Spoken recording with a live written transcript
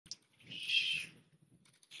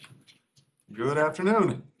Good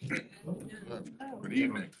afternoon. Good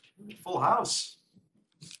evening. Full house.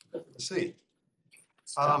 Good to see.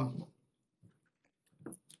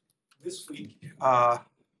 This week,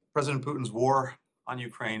 President Putin's war on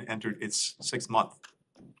Ukraine entered its 6th month.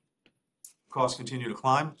 Costs continue to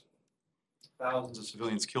climb. Thousands of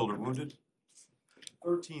civilians killed or wounded.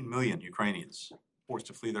 13 million Ukrainians forced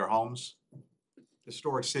to flee their homes.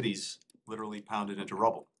 Historic cities literally pounded into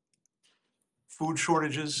rubble. Food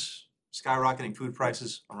shortages, skyrocketing food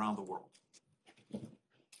prices around the world.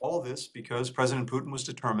 All this because President Putin was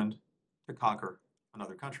determined to conquer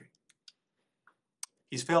another country.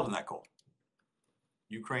 He's failed in that goal.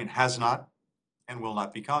 Ukraine has not and will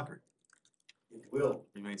not be conquered. It will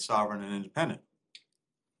remain sovereign and independent.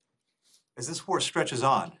 As this war stretches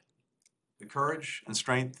on, the courage and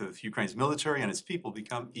strength of Ukraine's military and its people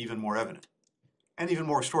become even more evident and even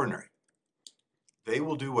more extraordinary. They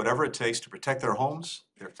will do whatever it takes to protect their homes,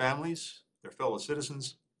 their families, their fellow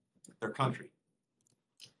citizens, their country.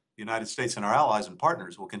 The United States and our allies and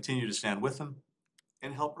partners will continue to stand with them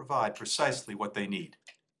and help provide precisely what they need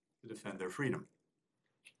to defend their freedom.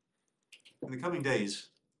 In the coming days,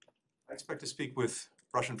 I expect to speak with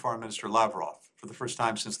Russian Foreign Minister Lavrov for the first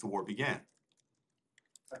time since the war began.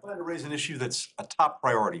 I plan to raise an issue that's a top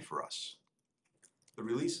priority for us: the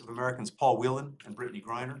release of Americans Paul Whelan and Brittany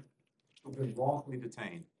Griner, who've been wrongfully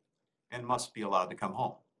detained and must be allowed to come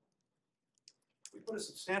home. We put a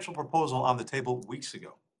substantial proposal on the table weeks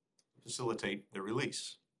ago to facilitate their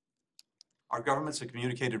release. Our governments have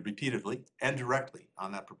communicated repeatedly and directly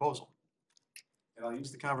on that proposal. And I'll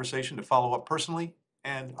use the conversation to follow up personally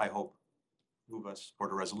and, I hope, move us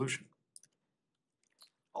toward a resolution.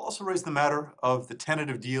 I'll also raise the matter of the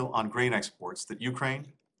tentative deal on grain exports that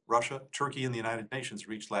Ukraine, Russia, Turkey, and the United Nations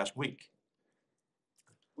reached last week.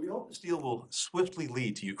 We hope this deal will swiftly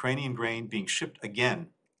lead to Ukrainian grain being shipped again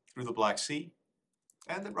through the Black Sea,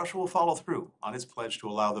 and that Russia will follow through on its pledge to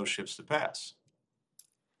allow those ships to pass.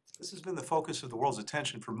 This has been the focus of the world's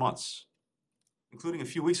attention for months, including a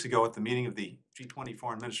few weeks ago at the meeting of the G20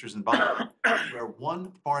 foreign ministers in Bali, where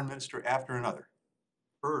one foreign minister after another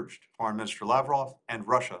urged Foreign Minister Lavrov and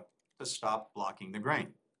Russia to stop blocking the grain.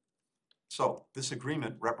 So this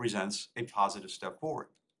agreement represents a positive step forward.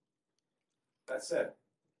 That said,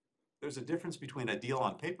 there's a difference between a deal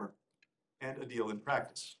on paper and a deal in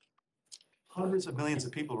practice. Hundreds of millions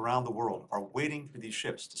of people around the world are waiting for these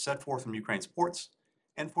ships to set forth from Ukraine's ports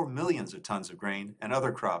and for millions of tons of grain and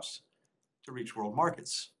other crops to reach world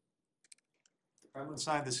markets. The Kremlin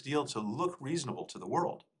signed this deal to look reasonable to the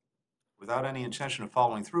world. Without any intention of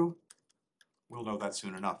following through, we'll know that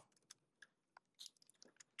soon enough.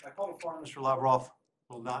 My call to Foreign Minister Lavrov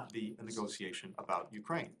will not be a negotiation about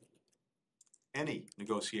Ukraine. Any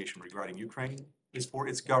negotiation regarding Ukraine is for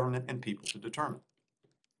its government and people to determine.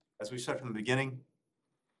 As we said from the beginning,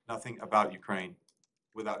 nothing about Ukraine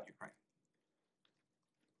without Ukraine.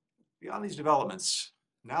 Beyond these developments,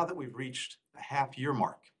 now that we've reached the half-year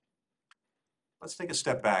mark, let's take a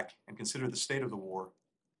step back and consider the state of the war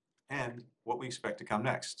and what we expect to come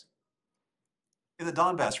next. In the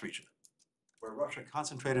Donbass region, where Russia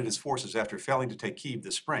concentrated its forces after failing to take Kyiv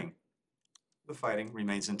this spring, the fighting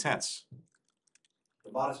remains intense.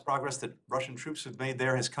 The modest progress that Russian troops have made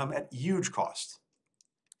there has come at huge cost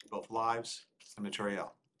to both lives and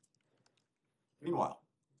materiel. Meanwhile,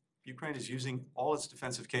 Ukraine is using all its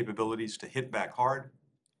defensive capabilities to hit back hard,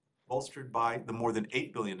 bolstered by the more than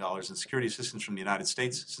 $8 billion in security assistance from the United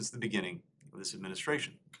States since the beginning of this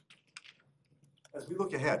administration. As we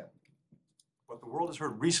look ahead, what the world has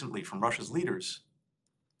heard recently from Russia's leaders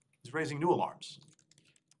is raising new alarms.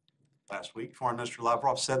 Last week, Foreign Minister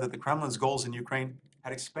Lavrov said that the Kremlin's goals in Ukraine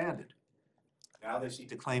had expanded. Now they seek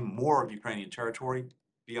to claim more of Ukrainian territory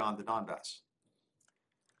beyond the Donbass.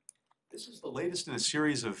 This is the latest in a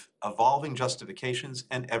series of evolving justifications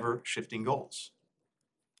and ever-shifting goals.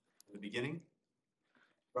 In the beginning,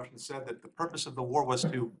 Russians said that the purpose of the war was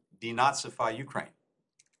to denazify Ukraine,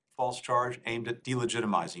 a false charge aimed at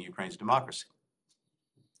delegitimizing Ukraine's democracy.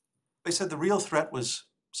 They said the real threat was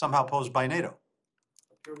somehow posed by NATO,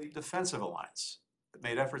 a purely defensive alliance that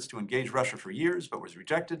made efforts to engage Russia for years but was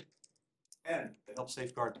rejected, and that helped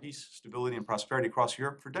safeguard peace, stability, and prosperity across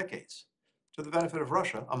Europe for decades, to the benefit of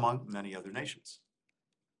Russia, among many other nations.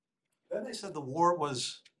 Then they said the war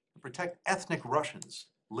was to protect ethnic Russians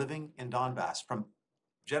living in Donbass from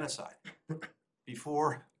genocide,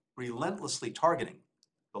 before relentlessly targeting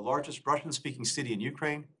the largest Russian-speaking city in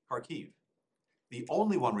Ukraine, Kharkiv. The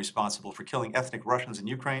only one responsible for killing ethnic Russians in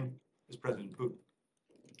Ukraine is President Putin.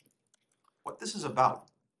 What this is about,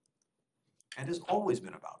 and has always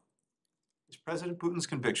been about, is President Putin's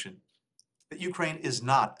conviction that Ukraine is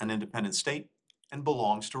not an independent state and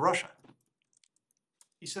belongs to Russia.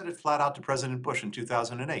 He said it flat out to President Bush in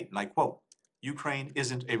 2008, and I quote, "Ukraine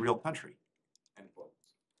isn't a real country," end quote.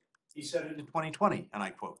 He said it in 2020, and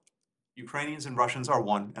I quote, "Ukrainians and Russians are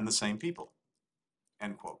one and the same people,"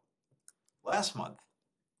 end quote. Last month,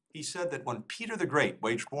 he said that when Peter the Great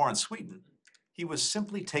waged war on Sweden, he was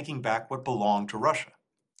simply taking back what belonged to Russia.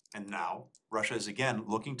 And now, Russia is again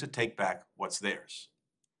looking to take back what's theirs.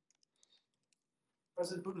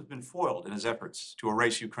 President Putin has been foiled in his efforts to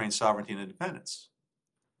erase Ukraine's sovereignty and independence.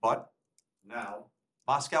 But now,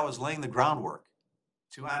 Moscow is laying the groundwork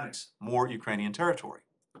to annex more Ukrainian territory.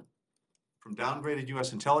 From downgraded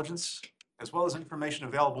US intelligence, as well as information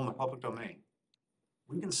available in the public domain,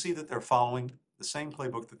 we can see that they're following the same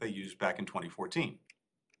playbook that they used back in 2014.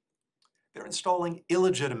 They're installing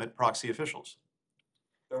illegitimate proxy officials.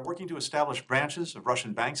 They're working to establish branches of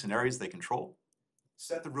Russian banks in areas they control,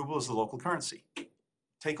 set the ruble as the local currency,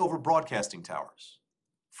 take over broadcasting towers,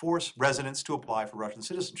 force residents to apply for Russian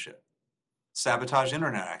citizenship, sabotage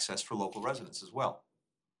internet access for local residents as well.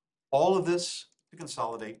 All of this to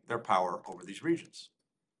consolidate their power over these regions.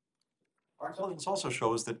 Our intelligence also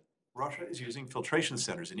shows that Russia is using filtration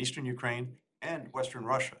centers in eastern Ukraine and western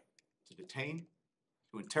Russia to detain,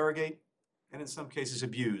 to interrogate, and in some cases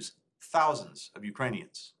abuse thousands of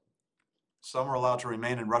Ukrainians. Some are allowed to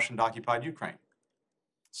remain in Russian-occupied Ukraine.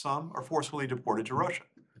 Some are forcefully deported to Russia.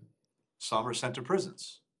 Some are sent to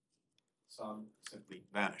prisons. Some simply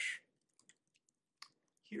vanish.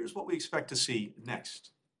 Here's what we expect to see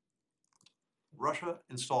next.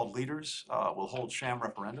 Russia-installed leaders will hold sham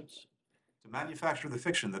referendums to manufacture the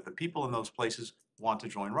fiction that the people in those places want to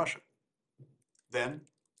join Russia. Then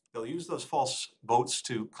they'll use those false votes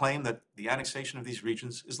to claim that the annexation of these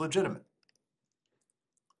regions is legitimate.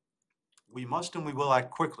 We must and we will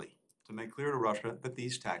act quickly to make clear to Russia that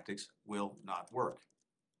these tactics will not work.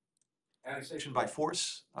 Annexation by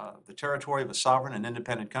force of the territory of a sovereign and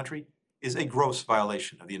independent country is a gross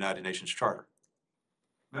violation of the United Nations Charter.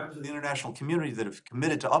 Members of the international community that have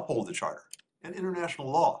committed to uphold the Charter and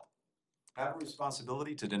international law have a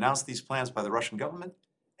responsibility to denounce these plans by the Russian government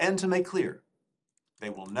and to make clear they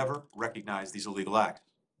will never recognize these illegal acts.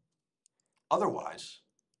 Otherwise,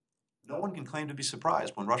 no one can claim to be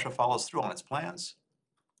surprised when Russia follows through on its plans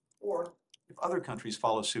or if other countries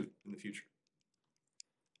follow suit in the future.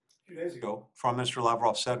 A few days ago, Foreign Minister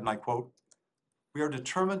Lavrov said, and I quote, "We are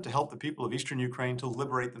determined to help the people of eastern Ukraine to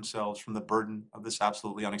liberate themselves from the burden of this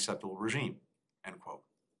absolutely unacceptable regime," end quote.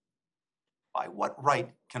 By what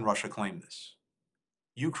right can Russia claim this?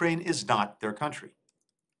 Ukraine is not their country.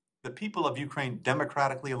 The people of Ukraine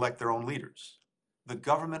democratically elect their own leaders. The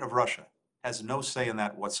government of Russia has no say in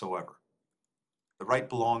that whatsoever. The right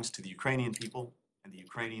belongs to the Ukrainian people and the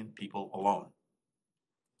Ukrainian people alone.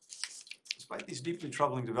 Despite these deeply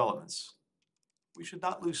troubling developments, we should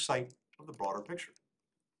not lose sight of the broader picture.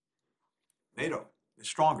 NATO is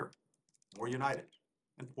stronger, more united,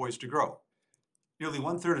 and poised to grow. Nearly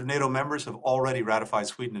 1/3 of NATO members have already ratified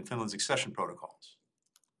Sweden and Finland's accession protocols.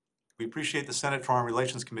 We appreciate the Senate Foreign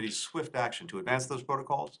Relations Committee's swift action to advance those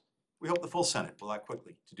protocols. We hope the full Senate will act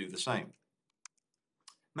quickly to do the same.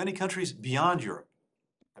 Many countries beyond Europe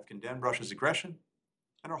have condemned Russia's aggression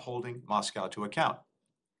and are holding Moscow to account.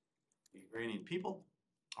 The Ukrainian people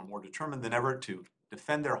are more determined than ever to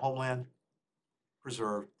defend their homeland,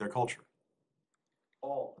 preserve their culture.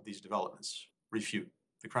 All of these developments refute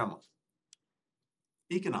the Kremlin.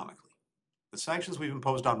 Economically, the sanctions we've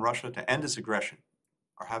imposed on Russia to end its aggression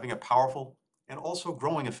are having a powerful and also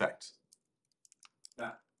growing effect.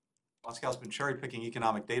 Now, Moscow's been cherry-picking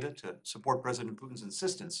economic data to support President Putin's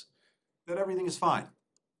insistence that everything is fine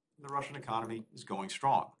and the Russian economy is going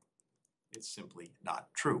strong. It's simply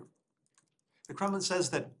not true. The Kremlin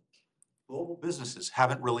says that global businesses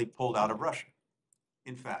haven't really pulled out of Russia.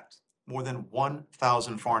 In fact, more than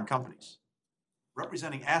 1,000 foreign companies,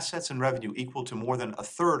 representing assets and revenue equal to more than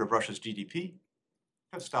 1/3 of Russia's GDP,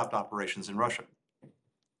 have stopped operations in Russia.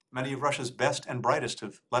 Many of Russia's best and brightest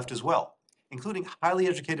have left as well, including highly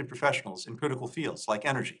educated professionals in critical fields like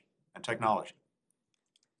energy and technology.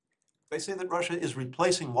 They say that Russia is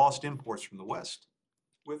replacing lost imports from the West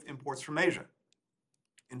with imports from Asia.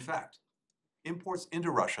 In fact, imports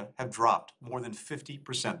into Russia have dropped more than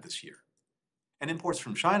 50% this year. And imports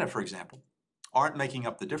from China, for example, aren't making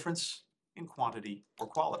up the difference in quantity or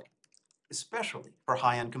quality, especially for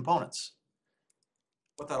high-end components.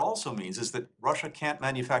 What that also means is that Russia can't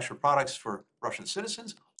manufacture products for Russian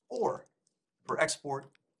citizens or for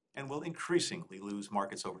export and will increasingly lose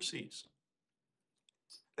markets overseas.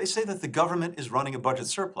 They say that the government is running a budget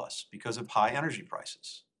surplus because of high energy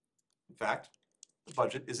prices. In fact, the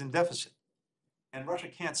budget is in deficit And Russia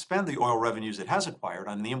can't spend the oil revenues it has acquired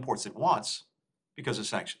on the imports it wants because of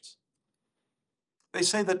sanctions. They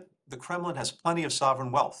say that the Kremlin has plenty of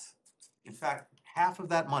sovereign wealth. In fact, half of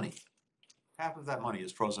that money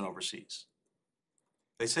is frozen overseas.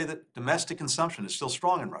 They say that domestic consumption is still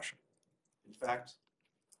strong in Russia. In fact,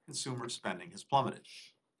 consumer spending has plummeted.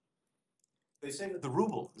 They say that the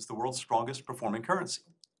ruble is the world's strongest performing currency.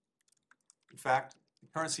 In fact, the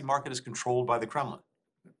currency market is controlled by the Kremlin.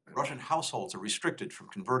 Russian households are restricted from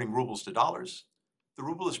converting rubles to dollars. The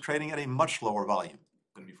ruble is trading at a much lower volume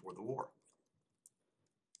than before the war.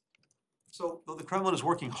 So, though the Kremlin is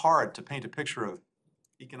working hard to paint a picture of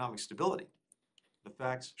economic stability, the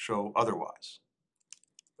facts show otherwise.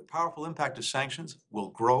 The powerful impact of sanctions will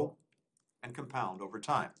grow and compound over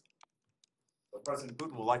time. But President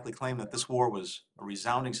Putin will likely claim that this war was a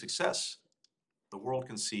resounding success. The world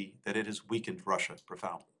can see that it has weakened Russia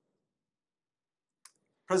profoundly.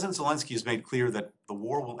 President Zelensky has made clear that the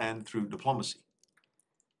war will end through diplomacy.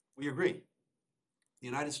 We agree. The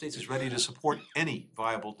United States is ready to support any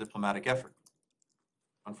viable diplomatic effort.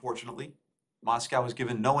 Unfortunately, Moscow has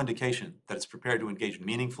given no indication that it's prepared to engage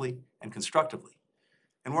meaningfully and constructively,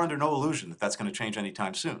 and we're under no illusion that that's going to change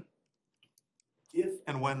anytime soon. If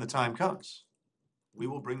and when the time comes, we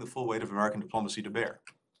will bring the full weight of American diplomacy to bear.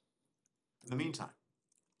 In the meantime,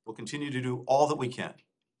 we'll continue to do all that we can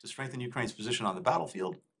to strengthen Ukraine's position on the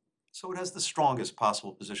battlefield so it has the strongest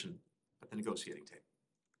possible position at the negotiating table.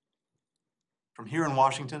 From here in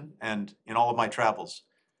Washington and in all of my travels,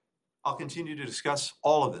 I'll continue to discuss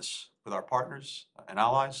all of this with our partners and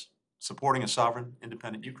allies, supporting a sovereign,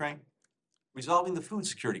 independent Ukraine, resolving the food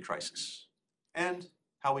security crisis, and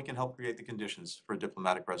how we can help create the conditions for a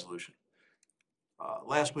diplomatic resolution.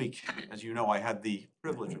 Last week, as you know, I had the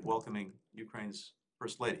privilege of welcoming Ukraine's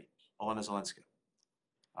First Lady, Olena Zelenska.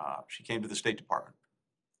 She came to the State Department.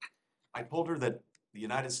 I told her that the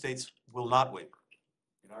United States will not waver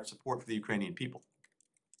in our support for the Ukrainian people.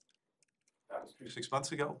 That was true 6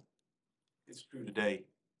 months ago. It's true today.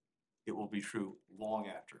 It will be true long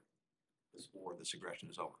after this war, this aggression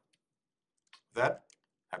is over. With that,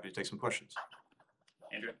 happy to take some questions.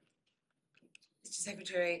 Andrew? Mr.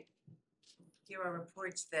 Secretary, here are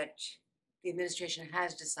reports that the administration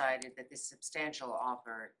has decided that this substantial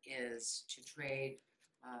offer is to trade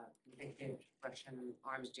convicted Russian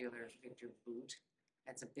arms dealer Victor Bout.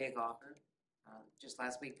 That's a big offer. Just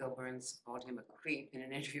last week, Bill Burns called him a creep in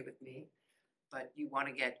an interview with me. But you want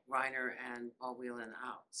to get Reiner and Paul Whelan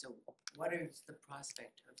out. So what is the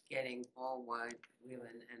prospect of getting Paul Whelan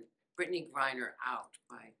and Brittany Griner out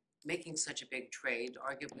by making such a big trade,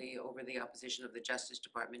 arguably over the opposition of the Justice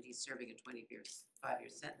Department? He's serving a 25-year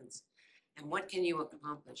sentence. And what can you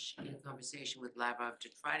accomplish in a conversation with Lavrov to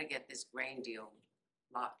try to get this grain deal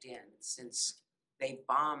locked in, since they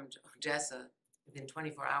bombed Odessa within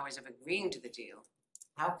 24 hours of agreeing to the deal?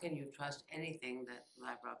 How can you trust anything that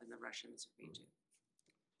Lavrov and the Russians agree to?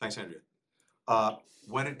 Thanks, Andrea.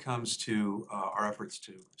 When it comes to our efforts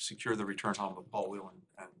to secure the return home of Paul Whelan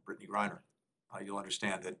and Brittany Griner, you'll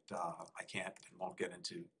understand that I can't and won't get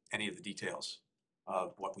into any of the details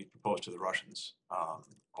of what we proposed to the Russians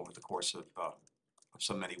over the course of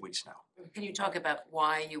so many weeks now. Can you talk about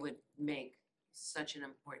why you would make such an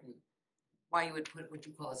important, why you would put what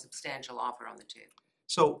you call a substantial offer on the table?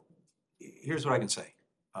 So here's what I can say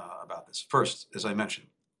about this. First, as I mentioned,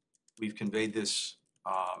 we've conveyed this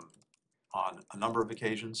on a number of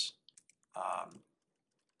occasions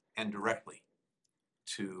and directly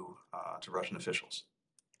to Russian officials.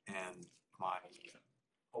 And my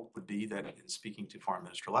hope would be that in speaking to Foreign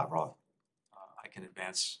Minister Lavrov, I can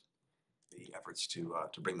advance the efforts to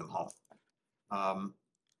bring them home.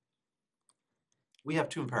 We have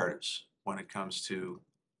two imperatives when it comes to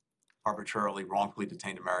arbitrarily, wrongfully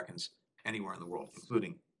detained Americans anywhere in the world,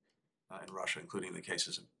 including in Russia, including the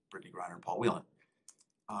cases of Brittany Griner and Paul Whelan.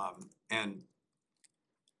 And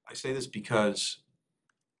I say this because,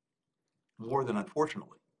 more than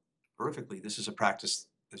unfortunately, horrifically, this is a practice,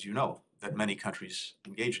 as you know, that many countries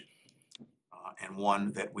engage in, and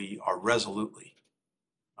one that we are resolutely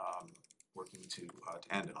working to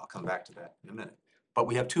end, and I'll come back to that in a minute. But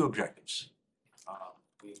we have two objectives.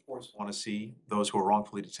 We, of course, want to see those who are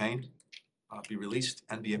wrongfully detained be released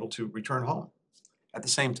and be able to return home. At the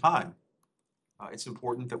same time, it's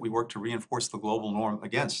important that we work to reinforce the global norm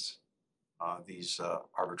against these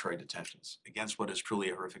arbitrary detentions, against what is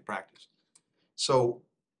truly a horrific practice. So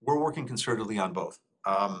we're working concertedly on both.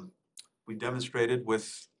 We demonstrated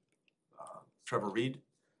with Trevor Reed,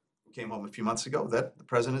 who came home a few months ago, that the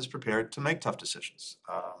president is prepared to make tough decisions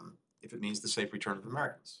if it means the safe return of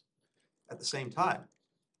Americans. At the same time,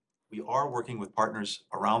 we are working with partners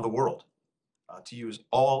around the world to use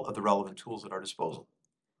all of the relevant tools at our disposal,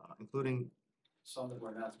 including some that were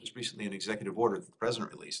announced just recently in executive order that the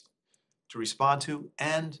president released, to respond to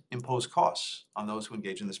and impose costs on those who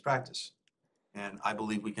engage in this practice. And I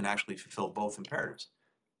believe we can actually fulfill both imperatives.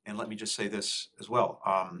 And let me just say this as well.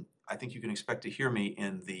 I think you can expect to hear me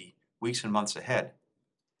in the weeks and months ahead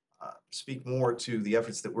speak more to the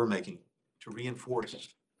efforts that we're making to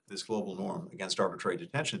reinforce this global norm against arbitrary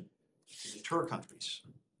detention to deter countries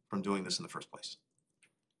from doing this in the first place.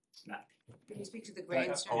 Can you speak to the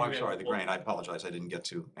grain? Oh, I'm sorry, the grain. I apologize. I didn't get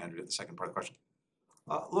to Andrea, the second part of the question.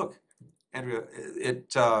 Look, Andrea,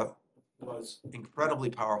 it was incredibly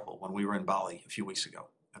powerful when we were in Bali a few weeks ago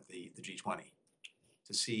at the G20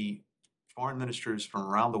 to see foreign ministers from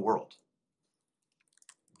around the world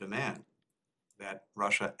demand that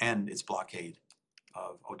Russia end its blockade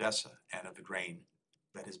of Odessa and of the grain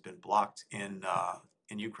that has been blocked in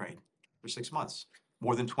Ukraine for 6 months,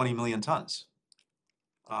 more than 20 million tons.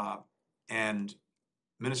 And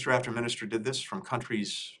minister after minister did this from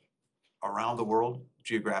countries around the world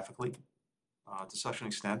geographically to such an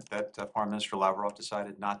extent that Foreign Minister Lavrov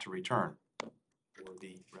decided not to return for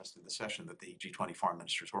the rest of the session that the G20 foreign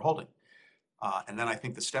ministers were holding. And then I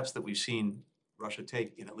think the steps that we've seen Russia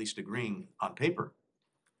take in at least agreeing on paper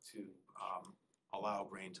to allow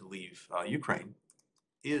grain to leave Ukraine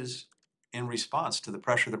is in response to the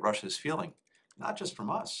pressure that Russia is feeling, not just from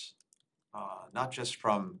us, not just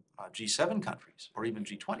from G7 countries or even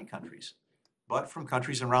G20 countries, but from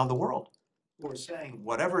countries around the world who are saying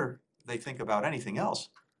whatever they think about anything else,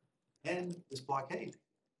 end this blockade,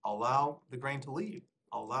 allow the grain to leave,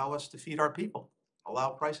 allow us to feed our people, allow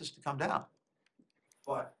prices to come down.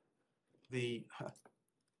 But the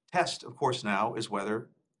test, of course, now is whether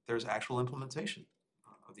there's actual implementation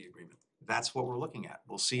of the agreement. That's what we're looking at.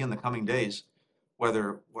 We'll see in the coming days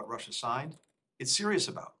whether what Russia signed it's serious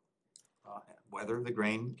about, whether the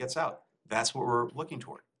grain gets out. That's what we're looking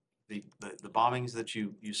toward. The bombings that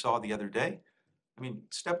you saw the other day, I mean,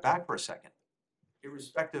 step back for a second.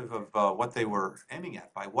 Irrespective of what they were aiming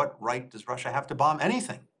at, by what right does Russia have to bomb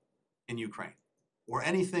anything in Ukraine or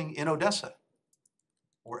anything in Odessa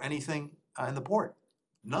or anything in the port?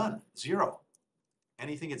 None, zero.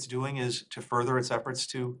 Anything it's doing is to further its efforts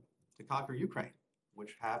to conquer Ukraine,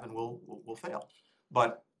 which have and will fail.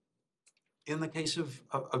 But in the case of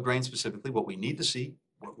grain specifically, what we need to see,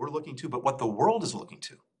 what we're looking to, but what the world is looking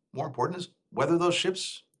to, more important is whether those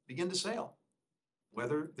ships begin to sail,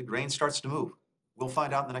 whether the grain starts to move. We'll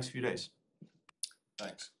find out in the next few days.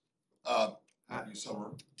 Thanks. Happy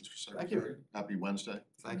summer, Mr. Secretary. Thank you. Happy Wednesday.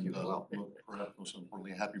 Thank you as well. Perhaps most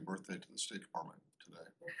importantly, happy birthday to the State Department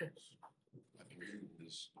today. I believe it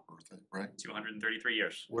is birthday, right? 233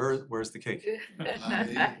 years. Where's the cake?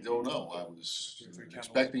 I don't know. I was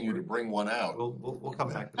expecting you to bring one out. We'll come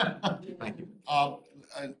back to that. Thank you.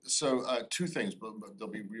 So two things, but they'll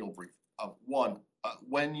be real brief. One,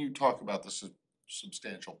 when you talk about the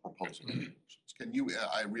substantial proposal, can you?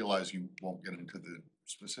 I realize you won't get into the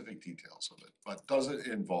specific details of it, but does it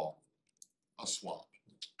involve a swap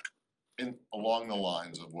along the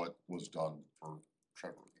lines of what was done for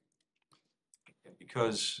Trevor?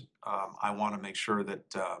 Because I want to make sure that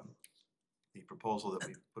the proposal that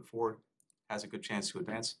we put forward has a good chance to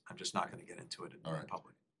advance. I'm just not going to get into it in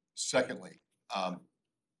public. Secondly,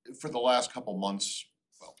 for the last couple months,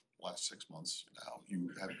 well, last 6 months now,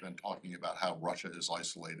 you have been talking about how Russia is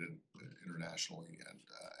isolated internationally,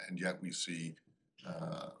 and yet we see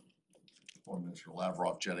Foreign Minister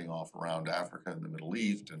Lavrov jetting off around Africa and the Middle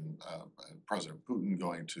East, and President Putin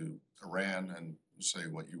going to Iran, and say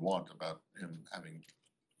what you want about him having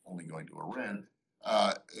only going to Iran.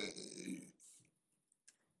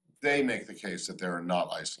 They make the case that they're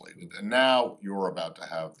not isolated, and now you're about to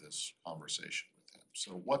have this conversation with them.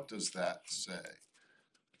 So what does that say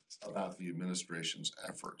about the administration's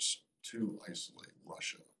efforts to isolate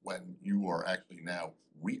Russia when you are actually now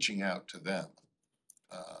reaching out to them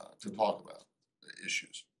to talk about the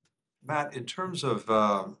issues? Matt, in terms of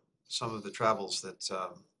some of the travels that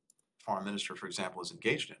Foreign Minister, for example, is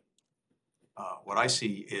engaged in, what I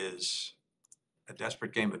see is a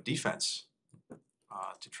desperate game of defense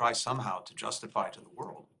to try somehow to justify to the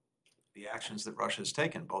world the actions that Russia has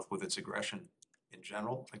taken, both with its aggression in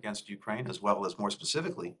general against Ukraine, as well as more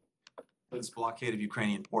specifically with its blockade of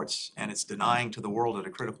Ukrainian ports, and its denying to the world at a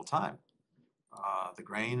critical time the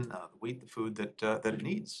grain, the wheat, the food that it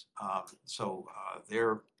needs. So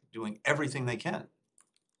they're doing everything they can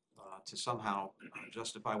to somehow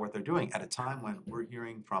justify what they're doing at a time when we're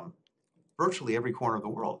hearing from virtually every corner of the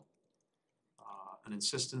world an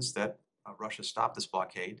insistence that Russia stop this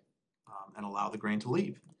blockade and allow the grain to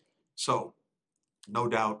leave. So no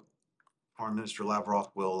doubt Foreign Minister Lavrov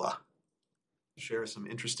will share some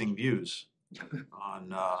interesting views on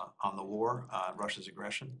the war, Russia's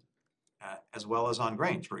aggression, as well as on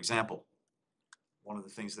grain. For example, one of the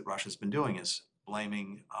things that Russia's been doing is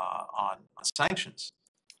blaming on sanctions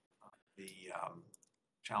the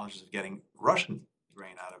challenges of getting Russian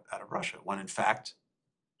grain out of Russia, when in fact,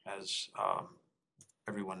 as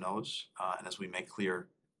everyone knows, and as we make clear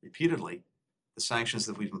repeatedly, the sanctions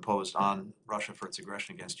that we've imposed on Russia for its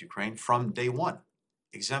aggression against Ukraine from day one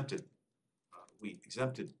exempted wheat,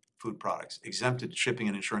 exempted food products, exempted shipping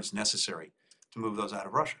and insurance necessary to move those out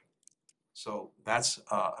of Russia. So that's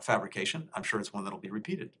a fabrication. I'm sure it's one that'll be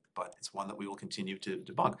repeated, but it's one that we will continue to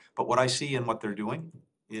debunk. But what I see in what they're doing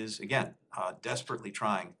is, again, desperately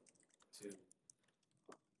trying to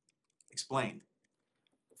explain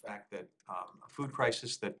the fact that a food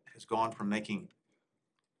crisis that has gone from making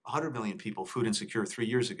 100 million people food insecure 3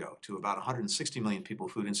 years ago to about 160 million people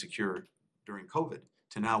food insecure during COVID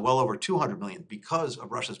to now well over 200 million because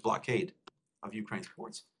of Russia's blockade of Ukraine's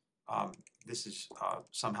ports. This is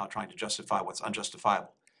somehow trying to justify what's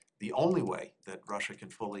unjustifiable. The only way that Russia can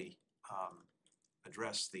fully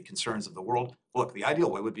address the concerns of the world, look, the ideal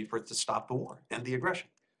way would be for it to stop the war, end the aggression.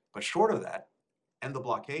 But short of that, end the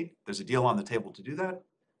blockade, there's a deal on the table to do that.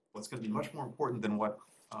 What's going to be much more important than what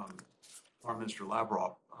Foreign Minister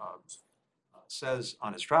Lavrov says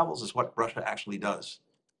on his travels is what Russia actually does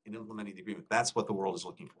in implementing the agreement. That's what the world is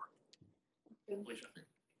looking for.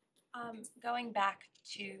 Going back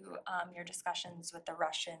to your discussions with the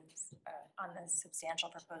Russians on the substantial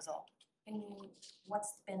proposal,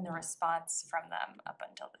 what's been the response from them up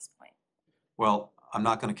until this point? Well, I'm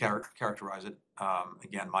not going to characterize it.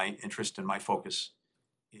 Again, my interest and my focus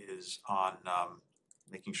is on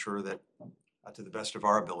making sure that, to the best of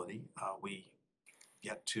our ability, we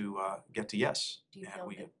get to yes. Do you And feel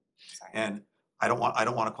we that? Sorry. and I don't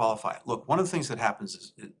want to qualify it. Look, one of the things that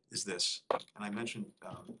happens is this, and I mentioned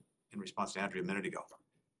in response to Andrea a minute ago.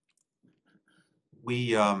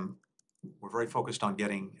 We're very focused on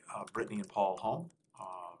getting Brittany and Paul home.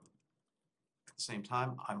 At the same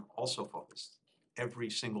time, I'm also focused every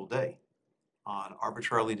single day on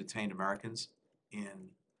arbitrarily detained Americans in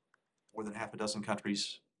more than half a dozen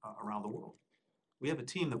countries around the world. We have a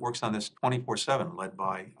team that works on this 24/7, led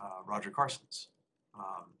by Roger Carstens.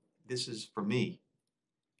 This is, for me,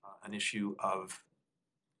 an issue of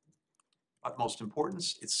utmost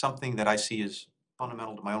importance. It's something that I see as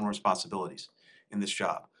fundamental to my own responsibilities in this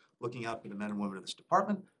job. Looking out for the men and women of this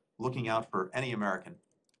department, looking out for any American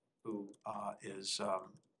who is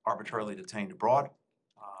arbitrarily detained abroad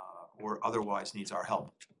or otherwise needs our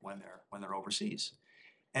help when they're overseas.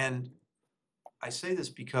 And I say this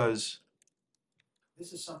because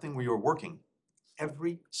this is something we are working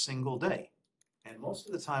every single day. And most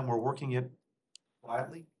of the time we're working it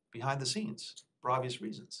quietly behind the scenes for obvious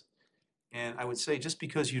reasons. And I would say just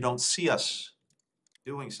because you don't see us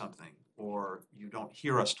doing something or you don't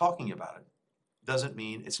hear us talking about it doesn't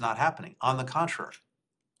mean it's not happening. On the contrary,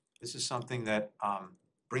 this is something that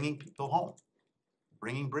bringing people home,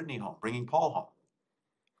 bringing Brittany home, bringing Paul home,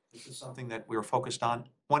 this is something that we're focused on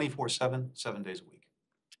 24/7, 7 days a week.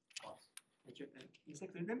 Thank you.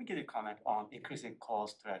 Exactly. Let me get a comment on increasing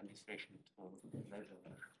cost to administration to measure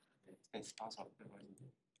the state sponsor of the budget.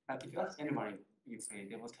 If you ask anyone in Ukraine,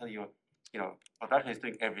 they will tell you, what Russia is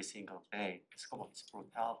doing every single day, the scope of its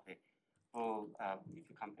brutality. Well, if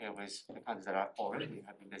you compare with the countries that are already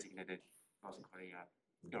have been designated, North Korea,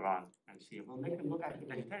 Iran, and Syria, will make them look actually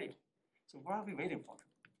vegetarian. So what are we waiting for?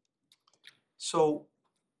 So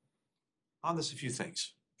on this, a few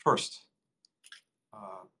things. First,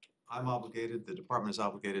 I'm obligated, the department is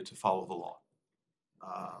obligated to follow the law.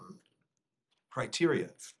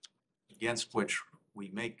 Criteria against which we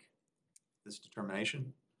make this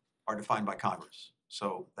determination are defined by Congress.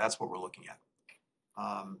 So that's what we're looking at.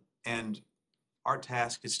 And our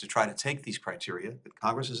task is to try to take these criteria that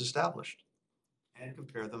Congress has established and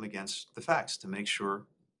compare them against the facts to make sure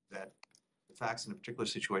that the facts in a particular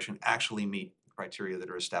situation actually meet the criteria that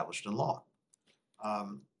are established in law.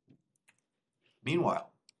 Meanwhile,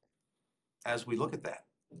 as we look at that,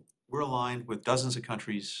 we're aligned with dozens of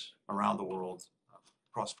countries around the world,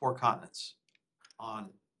 across 4 continents,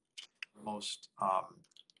 on the most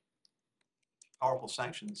powerful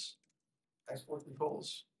sanctions, export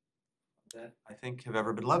controls that I think have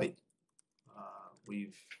ever been levied.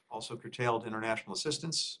 We've also curtailed international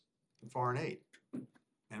assistance and foreign aid.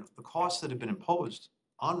 And the costs that have been imposed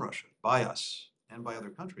on Russia by us and by other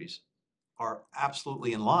countries are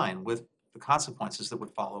absolutely in line with the consequences that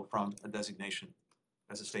would follow from a designation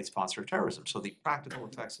as a state sponsor of terrorism. So the practical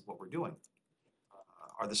effects of what we're doing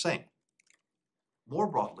are the same. more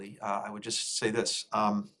broadly, I would just say this.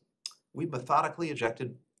 We methodically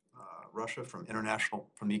ejected Russia from the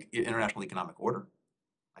international economic order.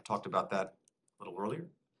 I talked about that a little earlier.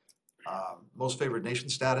 Most favored nation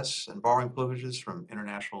status and borrowing privileges from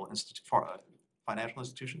international financial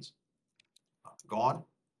institutions gone.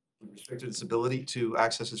 We restricted its ability to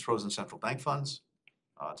access its frozen central bank funds,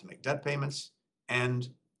 to make debt payments, and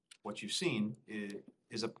what you've seen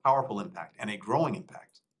is a powerful impact and a growing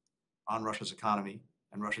impact on Russia's economy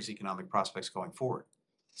and Russia's economic prospects going forward.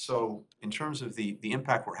 So in terms of the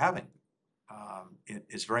impact we're having, it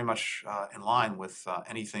is very much in line with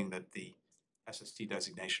anything that the SST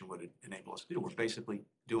designation would enable us to do. We're basically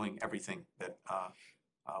doing everything that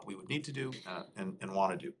we would need to do and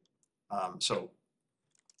want to do. So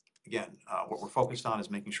again, what we're focused on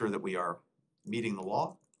is making sure that we are meeting the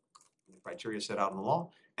law, the criteria set out in the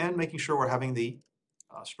law, and making sure we're having the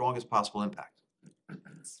strongest possible impact.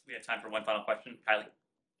 We have time for one final question. Kylie?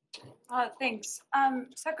 Thanks.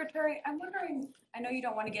 Secretary, I'm wondering, I know you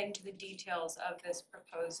don't want to get into the details of this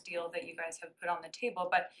proposed deal that you guys have put on the table,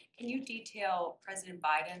 but can you detail President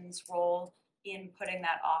Biden's role in putting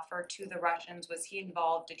that offer to the Russians? Was he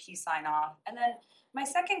involved? Did he sign off? And then my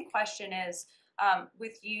second question is,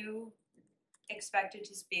 with you expected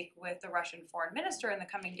to speak with the Russian foreign minister in the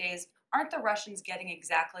coming days, aren't the Russians getting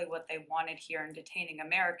exactly what they wanted here in detaining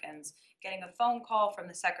Americans? Getting a phone call from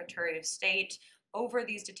the Secretary of State over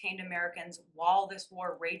these detained Americans while this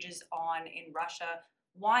war rages on in Russia.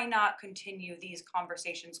 Why not continue these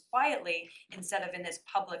conversations quietly instead of in this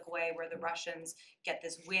public way where the Russians get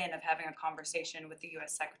this win of having a conversation with the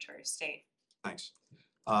U.S. Secretary of State? Thanks.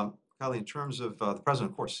 Kylie, in terms of the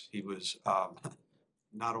president, of course, he was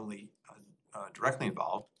not only directly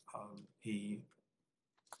involved, he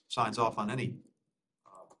signs off on any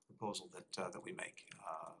proposal that we make,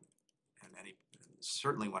 and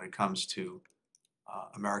certainly when it comes to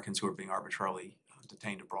Americans who are being arbitrarily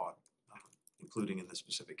detained abroad, including in this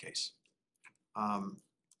specific case.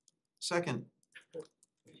 Second,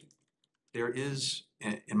 there is,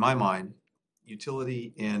 in my mind,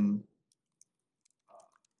 utility in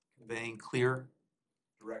conveying clear,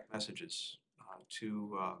 direct messages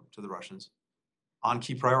to the Russians on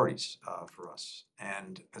key priorities for us.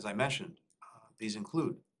 And as I mentioned, these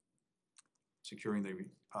include securing the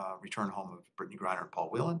return home of Brittany Griner and Paul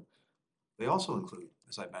Whelan. They also include,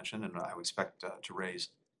 as I mentioned, and I would expect to raise,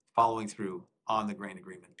 following through on the grain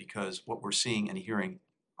agreement, because what we're seeing and hearing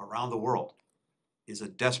around the world is a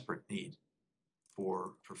desperate need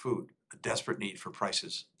for food, a desperate need for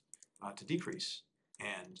prices to decrease.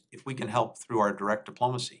 And if we can help through our direct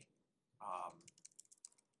diplomacy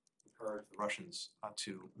encourage the Russians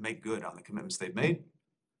to make good on the commitments they've made,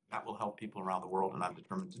 that will help people around the world, and I'm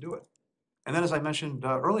determined to do it. And then, as I mentioned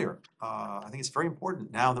earlier, I think it's very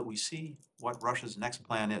important now that we see what Russia's next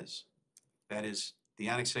plan is. That is the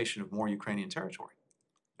annexation of more Ukrainian territory.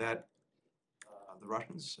 That the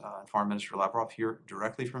Russians, Foreign Minister Lavrov, hear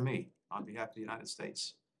directly from me on behalf of the United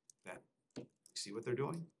States that we see what they're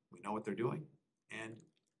doing, we know what they're doing, and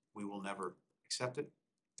we will never accept it.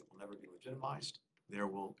 It will never be legitimized. There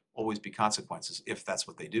will always be consequences if that's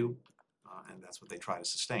what they do, and that's what they try to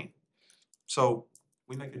sustain. So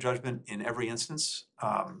we make a judgment in every instance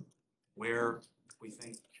where we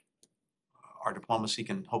think our diplomacy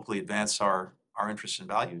can hopefully advance our interests and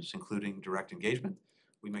values, including direct engagement.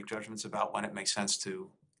 We make judgments about when it makes sense to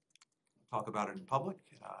talk about it in public,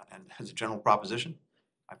 and as a general proposition,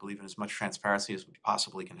 I believe in as much transparency as we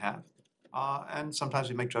possibly can have. And sometimes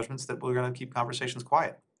we make judgments that we're going to keep conversations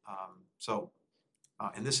quiet.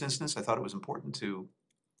 In this instance, I thought it was important to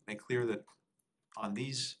make clear that on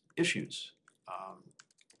these issues,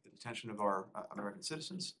 the detention of our American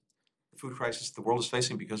citizens, the food crisis the world is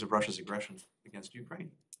facing because of Russia's aggression against Ukraine,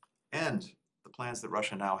 and the plans that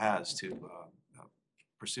Russia now has to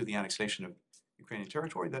pursue the annexation of Ukrainian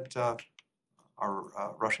territory, that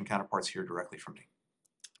our Russian counterparts hear directly from me.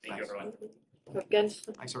 Thank you, everyone.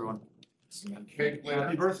 Thanks, everyone. Cake later.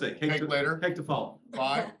 Happy birthday. Cake later. Cake to follow.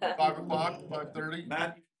 5 o'clock, 5:30.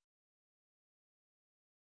 Matt?